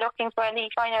 you're looking for a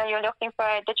league final, you're looking for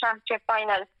the championship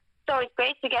final. So it's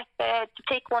great to get to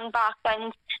take one back,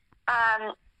 and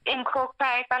in Cork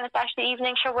Park on a Saturday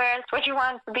evening, sure, where else would you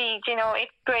want to be? You know,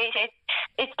 it's great.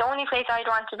 It's the only place I'd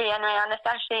want to be anyway on a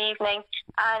Saturday evening.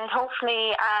 And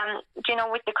hopefully, you know,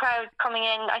 with the crowd coming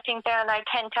in, I think they're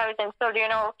 10,000. So, you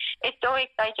know, it's so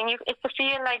exciting. It's a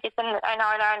feel like it's an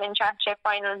All-Ireland Championship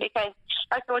final, because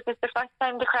I suppose it's the first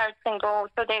time the crowds can go.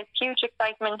 So there's huge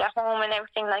excitement at home and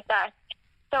everything like that.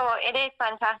 So it is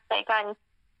fantastic. And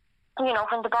you know,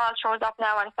 when the ball shows up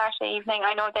now on Saturday evening,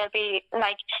 I know there'll be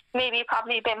maybe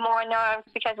probably a bit more nerves,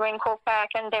 because we're in Cork Park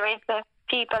and there is the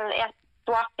people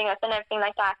watching us and everything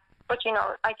like that. But you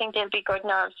know, I think there'll be good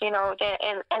nerves. You know,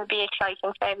 it'll be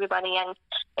exciting for everybody, and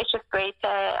it's just great to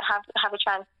have a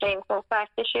chance to play in Cork Park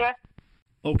this year.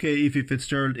 Okay, Ephie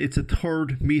Fitzgerald, it's a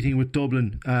third meeting with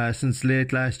Dublin since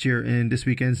late last year in this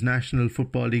weekend's National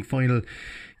Football League final.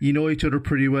 You know each other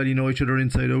pretty well, you know each other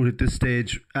inside out at this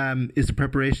stage. Is the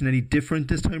preparation any different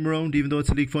this time around, even though it's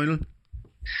a league final?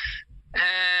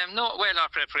 No, well, our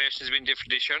preparation has been different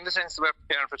this year in the sense that we're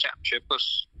preparing for championship, but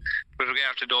with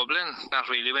regard to Dublin, not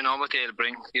really. We know what they'll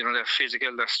bring. You know, they're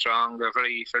physical, they're strong, they're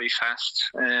very, very fast.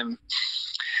 And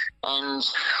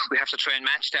we have to try and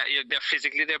match that.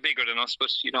 They're bigger than us,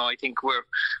 but you know, I think we're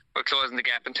closing the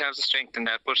gap in terms of strength in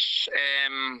that. But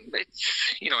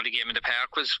it's, you know, the game in the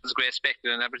park was a great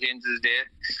spectacle, and at the end of the day,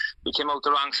 we came out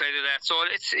the wrong side of that. So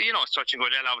it's, you know, it's touch and go.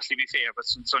 They'll obviously be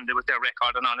favourites on Sunday with their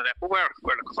record and all of that. But we're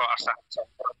looking forward to that. So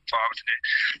we're looking forward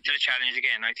to the challenge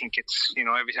again. I think it's, you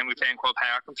know, every time we play in Croke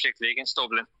Park, and particularly against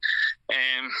Dublin,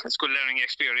 it's a good learning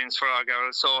experience for our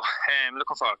girls. So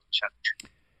looking forward to the challenge.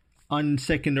 On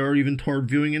second or even third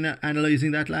viewing and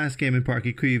analysing that last game in Páirc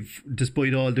Uí Chaoimh,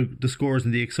 despite all the scores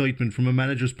and the excitement, from a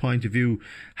manager's point of view,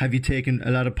 have you taken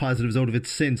a lot of positives out of it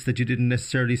since that you didn't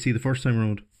necessarily see the first time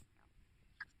around?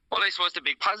 Well, I suppose the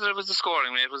big positive was the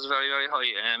scoring rate was very, very high.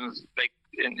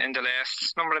 In the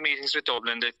last number of meetings with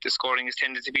Dublin, the scoring has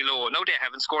tended to be low. Now they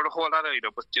haven't scored a whole lot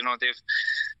either, but you know,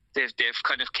 they've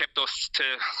kind of kept us to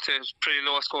pretty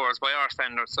low scores by our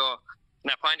standards. So from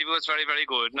that point of view, it's very, very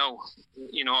good. Now,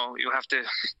 you know, you have to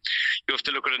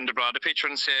look at it in the broader picture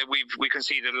and say we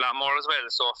conceded a lot more as well.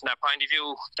 So from that point of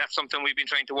view, that's something we've been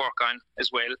trying to work on as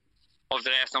well. of the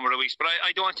last number of weeks. But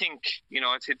I don't think, you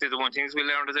know, the one thing we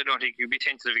learned is I don't think you'd be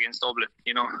tentative against Dublin.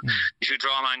 You know, if you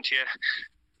draw them onto you,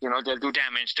 you know, they'll do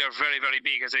damage. They're very, very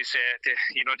big, as I say.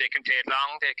 You know, they can play it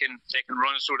long. They can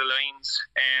run through the lines.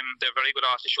 They're very good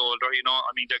off the shoulder. You know,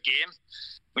 I mean, their game,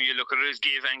 when you look at it, is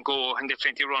give and go, and they've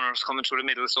plenty of runners coming through the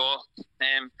middle. So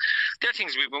there are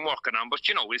things we've been working on, but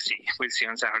you know, we'll see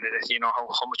on Saturday. You know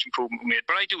how much improvement we made.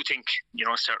 But I do think, you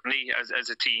know, certainly as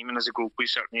a team and as a group, we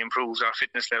certainly improved. Our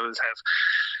fitness levels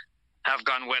have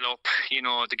gone well up. You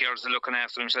know, the girls are looking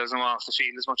after themselves and off the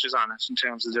field as much as on it in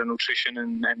terms of their nutrition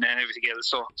and everything else.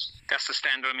 So that's the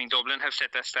standard. I mean, Dublin have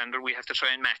set that standard. We have to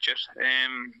try and match it.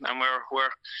 And we're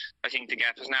I think the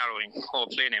gap is narrowing,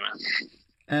 hopefully,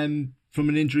 anyway. From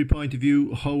an injury point of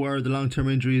view, how are the long-term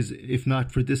injuries, if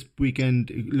not for this weekend,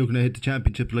 looking ahead to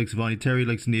championship, like Savani Terry,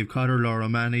 like Niamh Cotter, Laura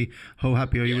Manny? How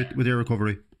happy are you with their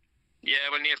recovery? Yeah,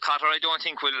 well, Niamh Cotter, I don't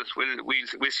think we'll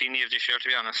see Niamh this year, to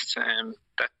be honest.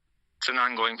 It's an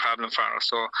ongoing problem for her.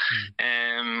 So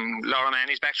Laura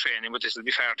Manny's back training, but this will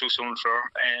be far too soon for her.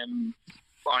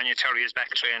 Anya Terry is back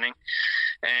training.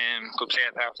 Could play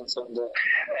at that on Sunday.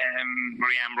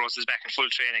 Marie Ambrose is back in full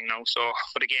training now. So,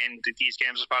 but again, these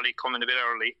games will probably come in a bit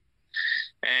early.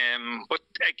 But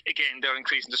again, they're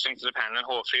increasing the strength of the panel, and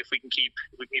hopefully, if we can keep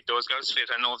those girls fit,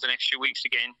 I know over the next few weeks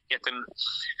again, get them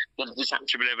to the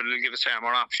championship level, it'll give us far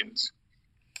more options.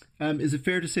 Is it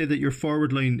fair to say that your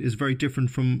forward line is very different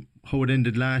from how it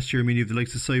ended last year? I mean, you have the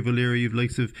likes of Cy Valera, you have the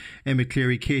likes of Emma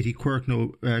Cleary, Katie Quirk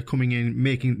now coming in,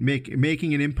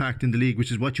 making an impact in the league,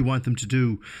 which is what you want them to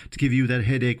do, to give you that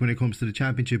headache when it comes to the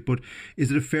championship. But is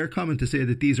it a fair comment to say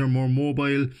that these are more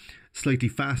mobile, slightly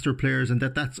faster players, and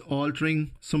that's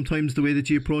altering sometimes the way that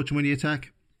you approach them when you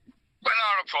attack? Well,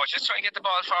 our approach is try and get the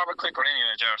ball forward quicker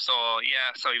anyway, Ger. So,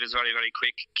 yeah, Cy was very, very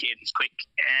quick. Katie's quick.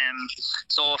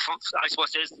 So, I suppose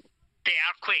they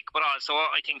are quick, but also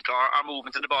I think our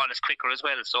movement of the ball is quicker as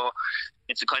well. So,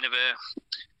 it's a kind of a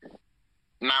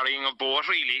marrying of both,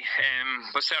 really.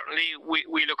 But certainly,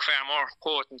 we look far more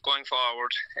potent going forward.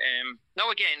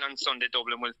 Now, again, on Saturday,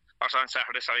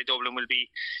 Dublin will be,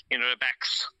 you know, the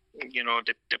backs. You know,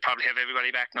 they probably have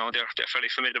everybody back now. They're fairly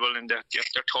formidable, and they're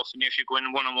tough. And if you go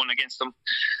in one-on-one against them,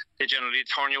 they generally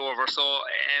turn you over. So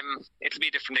it'll be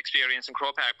a different experience in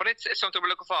Croke Park. But it's something we're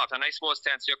looking forward to. And I suppose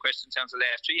to answer your question in terms of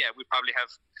last year, yeah, we probably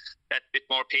have that bit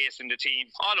more pace in the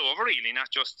team all over, really, not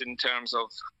just in terms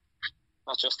of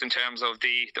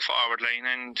the forward line.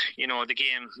 And you know, the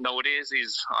game nowadays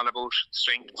is all about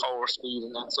strength, power, speed,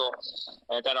 and that. So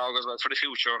that all goes well for the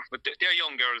future. But they're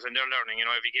young girls and they're learning. You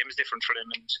know, every game is different for them,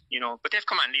 and you know, but they've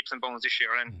come on leaps and bounds this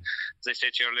year. And as I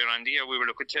said to you earlier on the year, we were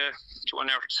looking to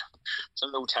unearth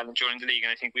some new talent during the league,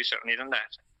 and I think we've certainly done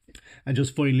that. And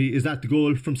just finally, is that the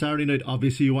goal from Saturday night?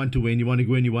 Obviously you want to win, you want to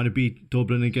go in, you want to beat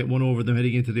Dublin and get one over them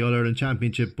heading into the All-Ireland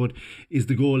Championship, but is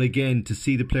the goal again to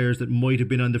see the players that might have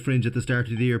been on the fringe at the start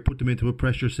of the year, put them into a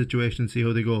pressure situation and see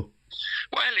how they go?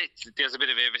 Well, there's a bit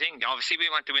of everything. Obviously,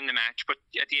 we want to win the match, but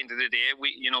at the end of the day,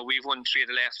 we've won 3 of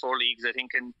the last 4 leagues, I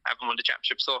think, and haven't won the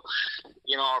championship. So,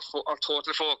 you know, our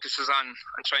total focus is on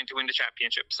trying to win the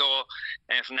championship. So,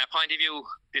 from that point of view,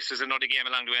 this is another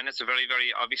game along the way, and it's a very,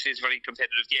 very obviously it's a very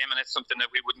competitive game, and it's something that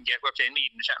we wouldn't get. We're playing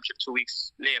Meath in the championship 2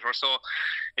 weeks later, so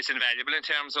it's invaluable in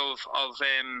terms of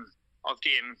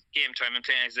game time and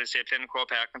playing, as I say, playing in Croke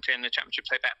Park and playing the championship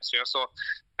type atmosphere. So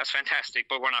that's fantastic.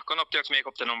 But we're not going up there to make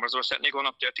up the numbers. We're certainly going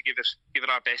up there to give it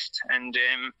our best. And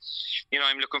you know,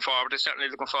 I'm certainly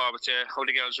looking forward to how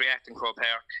the girls react in Croke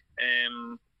Park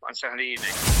on Saturday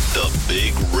evening. The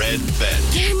Big Red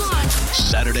Bench. Game on.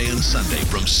 Saturday and Sunday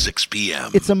from 6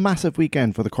 p.m. It's a massive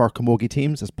weekend for the Cork Camogie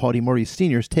teams as Paddy Murray's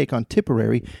seniors take on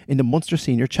Tipperary in the Munster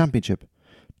Senior Championship.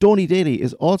 Donie Daly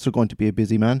is also going to be a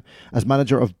busy man as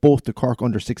manager of both the Cork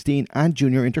Under-16 and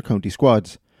Junior Inter-County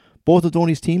squads. Both of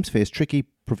Donie's teams face tricky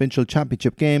provincial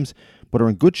championship games, but are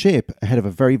in good shape ahead of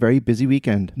a very, very busy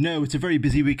weekend. No, it's a very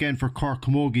busy weekend for Cork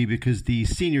Camogie because the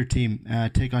senior team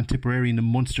take on Tipperary in the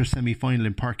Munster semi-final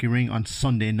in Parky Ring on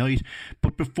Sunday night.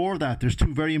 But before that, there's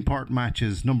 2 very important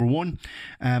matches. Number 1,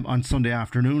 on Sunday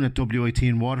afternoon at WIT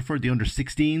in Waterford, the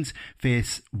Under-16s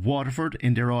face Waterford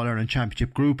in their All-Ireland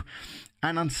Championship group.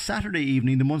 And on Saturday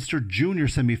evening, the Munster Junior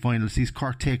semi-final sees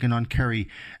Cork taking on Kerry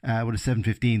with a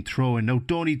 7:15 throw-in. Now,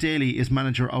 Donie Daly is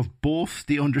manager of both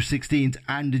the Under-16s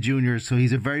and the Juniors, so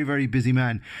he's a very, very busy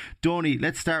man. Donie,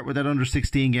 let's start with that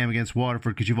Under-16 game against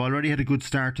Waterford, because you've already had a good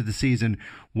start to the season.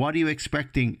 What are you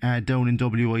expecting down in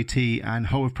WIT, and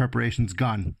how have preparations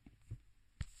gone?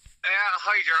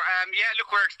 Hi, Ger.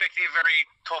 Look, we're expecting a very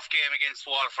tough game against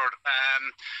Waterford.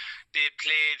 They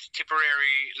played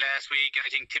Tipperary last week, and I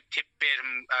think Tip beat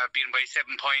them by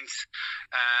 7 points.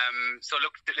 So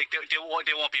look, they won't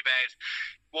be bad.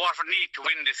 Waterford need to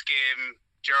win this game,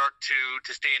 Ger,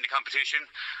 to stay in the competition.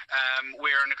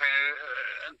 We're in a kind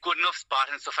of good enough spot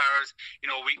insofar as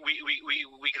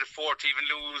we could afford to even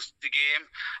lose the game,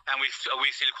 and we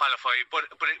still qualify.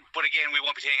 But again, we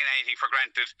won't be taking anything for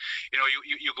granted.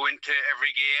 You go into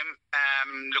every game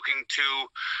looking to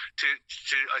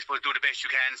I suppose do the best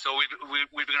you can. So we'll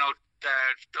be going out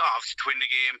obviously to win the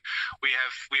game. We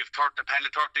have a panel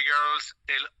of 30 girls.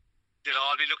 They'll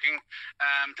all be looking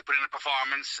to put in a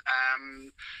performance.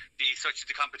 Such is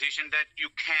the competition that you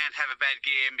can't have a bad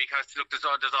game, because look, there's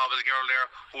always a girl there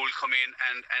who will come in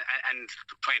and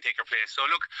try and take her place. So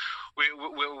look,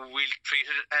 we'll treat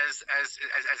it as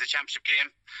a championship game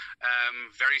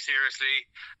very seriously.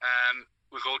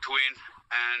 We'll go to win,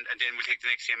 and then we'll take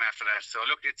the next game after that. So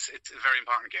look, it's a very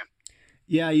important game.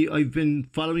 Yeah, I've been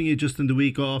following you just in the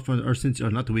week off, or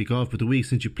not the week off, but the week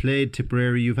since you played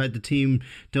Tipperary. You've had the team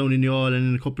down in Youghal, and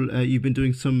in a couple, you've been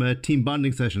doing some team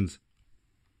bonding sessions.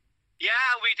 Yeah,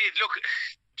 we did. Look,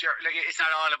 it's not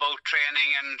all about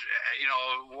training and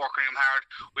working them hard.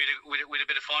 We had a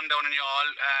bit of fun down in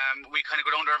Youghal. We kind of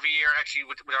go down there every year.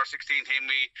 Actually, with our 16 team,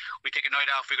 we take a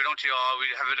night off. We go down to Youghal. We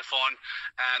have a bit of fun.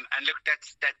 And look,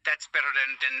 that's better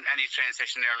than any training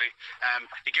session early.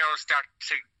 The girls start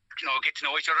to get to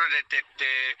know each other. The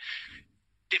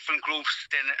different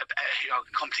groups then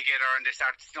come together, and they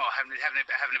start having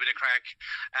a bit of crack.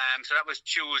 So that was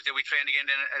Tuesday. We trained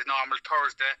again then as normal.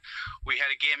 Thursday we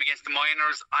had a game against the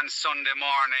minors on Sunday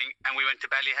morning, and we went to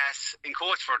Ballyhass in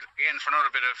Coachford again for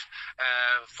another bit of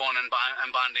fun and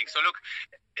bonding. So look,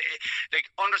 like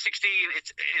under 16,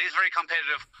 it is very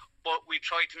competitive, but we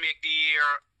try to make the year,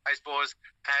 I suppose,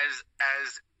 as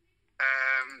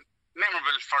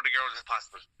memorable for the girls as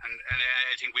possible, and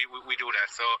I think we do that.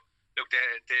 So look,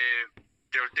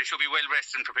 they should be well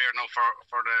rested and prepared now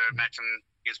for the match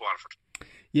against Waterford.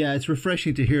 Yeah, it's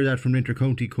refreshing to hear that from an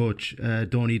intercounty coach,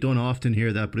 Donie. You don't often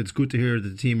hear that, but it's good to hear that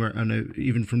the team are, and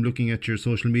even from looking at your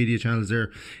social media channels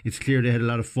there, it's clear they had a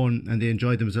lot of fun and they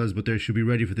enjoyed themselves, but they should be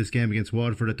ready for this game against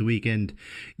Waterford at the weekend.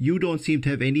 You don't seem to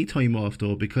have any time off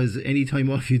though, because any time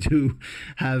off you do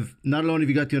have, not only have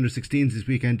you got the under-16s this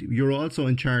weekend, you're also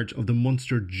in charge of the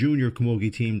Munster Junior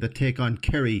Camogie team that take on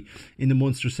Kerry in the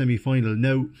Munster semi-final.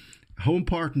 Now, how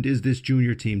important is this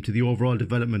junior team to the overall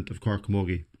development of Cork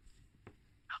Camogie?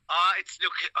 I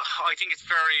think it's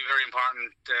very, very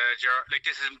important, Ger. Like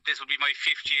this will be my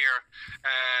 5th year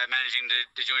managing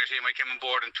the junior team. I came on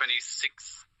board in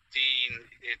 2016,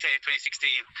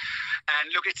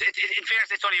 and look, it's in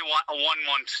fairness, it's only a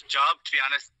 1-month job, to be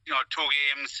honest. 2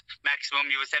 games maximum.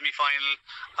 You have a semi-final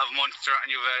of Munster, and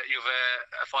you have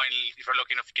a final if you're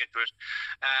lucky enough to get to it.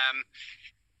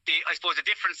 I suppose the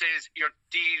difference is you're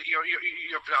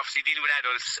obviously dealing with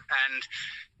adults, and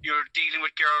you're dealing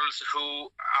with girls who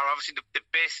are obviously the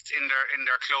best in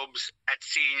their clubs at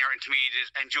senior, intermediate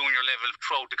and junior level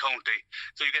throughout the county.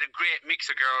 So you get a great mix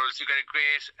of girls. You get a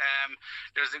great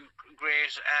there's a great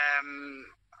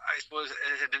I suppose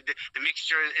the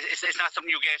mixture is not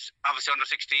something you get obviously under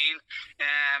 16.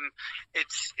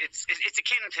 It's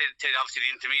akin to obviously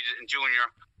the intermediate and junior,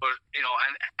 but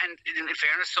and in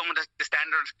fairness, some of the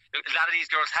standard, a lot of these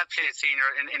girls have played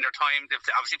senior in their time. They've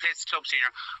obviously played club senior,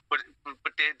 but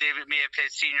they may have played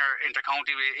senior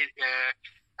intercounty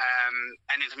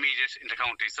and intermediate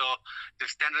intercounty. So the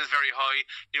standard is very high.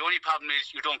 The only problem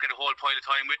is you don't get a whole pile of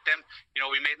time with them.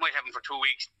 We might have them for 2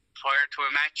 weeks prior to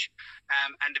a match,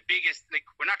 and the biggest,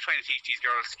 we're not trying to teach these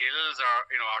girls skills or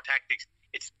our tactics.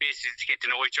 It's basically to get to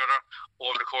know each other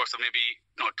over the course of maybe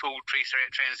 2-3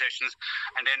 training sessions,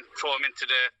 and then throw them into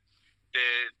the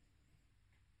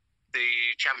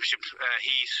championship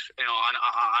heat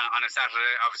on a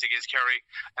Saturday, obviously against Kerry,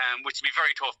 which will be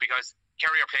very tough because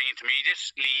Kerry are playing intermediate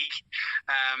league.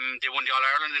 They won the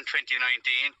All-Ireland in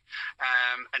 2019,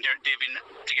 and they've been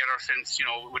together since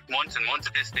with months and months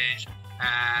at this stage.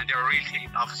 They're a real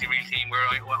team, obviously real team.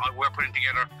 We're putting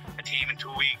together a team in 2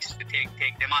 weeks to take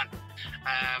them on.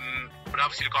 But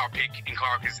obviously the Cork pick in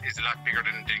Cork is a lot bigger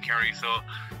than Kerry. So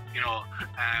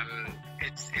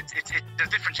there's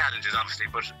different challenges obviously,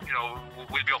 but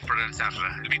we'll be up for it on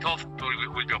Saturday. It'll be tough, but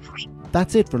we'll be up for it.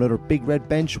 That's it for another Big Red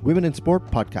Bench Women in Sport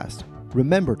podcast.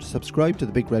 Remember to subscribe to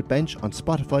the Big Red Bench on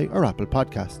Spotify or Apple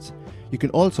Podcasts. You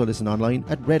can also listen online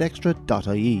at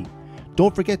redextra.ie.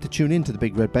 Don't forget to tune in to the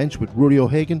Big Red Bench with Rudy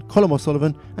O'Hagan, Colm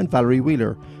O'Sullivan and Valerie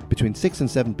Wheeler between 6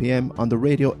 and 7 p.m. on the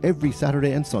radio every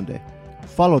Saturday and Sunday.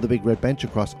 follow the Big Red Bench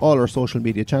across all our social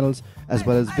media channels, as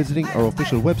well as visiting our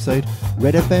official website,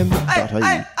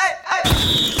 redfm.ie.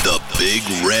 The Big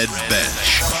Red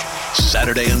Bench.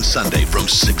 Saturday and Sunday from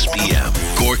 6 p.m.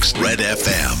 Cork's Red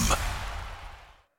FM.